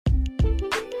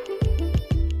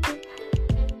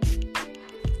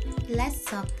Let's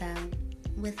talk though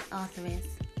with authoress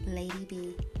Lady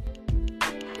B.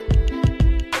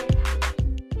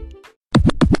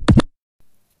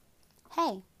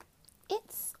 Hey,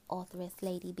 it's authoress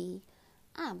Lady B.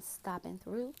 I'm stopping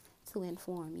through to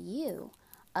inform you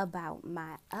about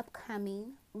my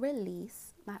upcoming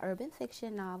release, my urban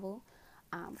fiction novel,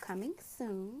 coming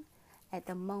soon. At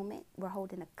the moment, we're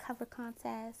holding a cover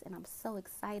contest, and I'm so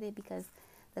excited because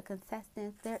the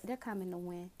contestants, they're coming to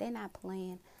win. They're not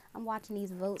playing. I'm watching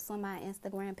these votes on my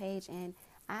Instagram page, and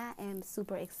I am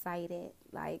super excited,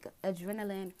 like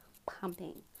adrenaline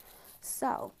pumping.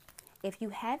 So, if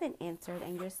you haven't entered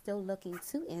and you're still looking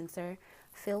to enter,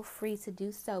 feel free to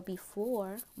do so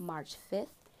before March 5th.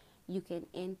 You can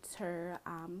enter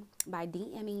by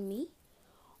DMing me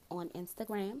on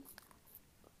Instagram,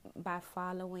 by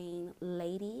following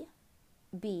Lady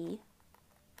B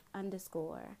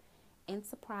 _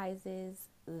 Enterprises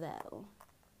though,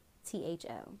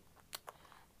 THO.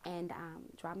 And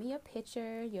drop me your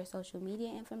picture, your social media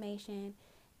information,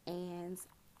 and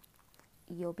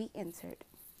you'll be entered.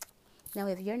 Now,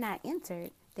 if you're not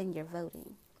entered, then you're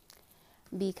voting,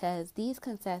 because these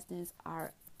contestants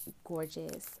are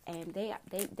gorgeous, and they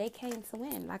came to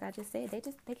win. Like I just said, they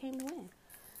came to win.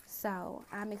 So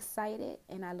I'm excited,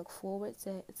 and I look forward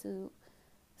to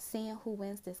seeing who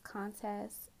wins this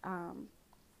contest.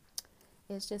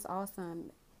 It's just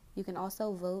awesome. You can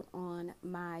also vote on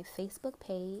my Facebook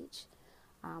page,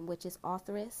 which is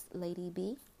authoress Lady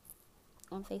B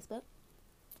on Facebook.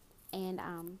 And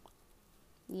I'm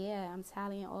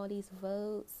tallying all these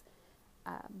votes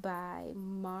by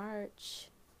May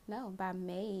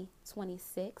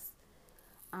 26th.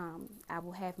 I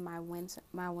will have my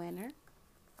winner,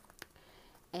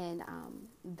 and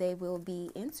they will be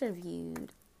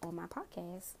interviewed on my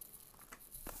podcast.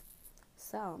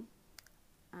 So,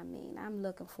 I'm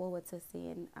looking forward to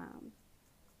seeing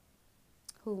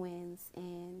who wins,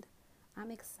 and I'm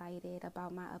excited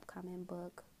about my upcoming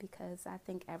book because I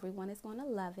think everyone is going to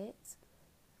love it.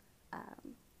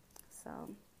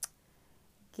 So,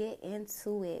 get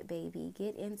into it, baby.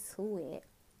 Get into it.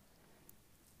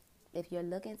 If you're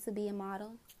looking to be a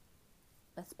model,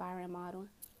 aspiring model,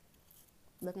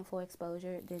 looking for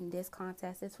exposure, then this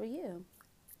contest is for you.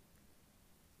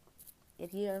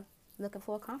 If you're looking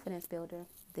for a confidence builder,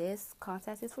 this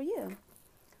contest is for you.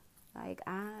 Like,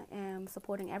 I am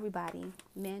supporting everybody,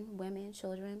 men, women,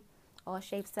 children, all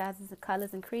shapes, sizes, and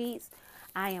colors, and creeds.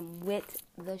 I am with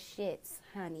the shits,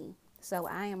 honey. So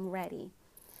I am ready.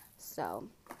 So,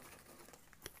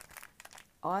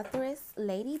 authoress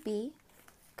Lady B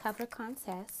cover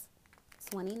contest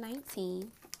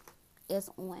 2019 is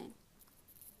on.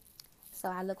 So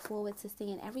I look forward to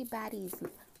seeing everybody's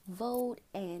vote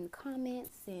and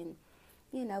comments, and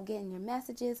getting your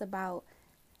messages about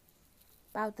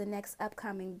the next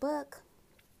upcoming book.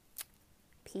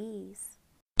 Peace.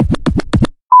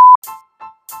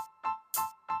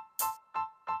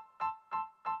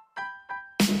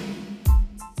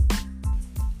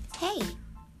 Hey,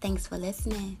 thanks for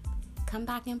listening. Come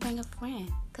back and bring a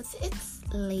friend, 'cause it's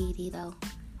Lady though.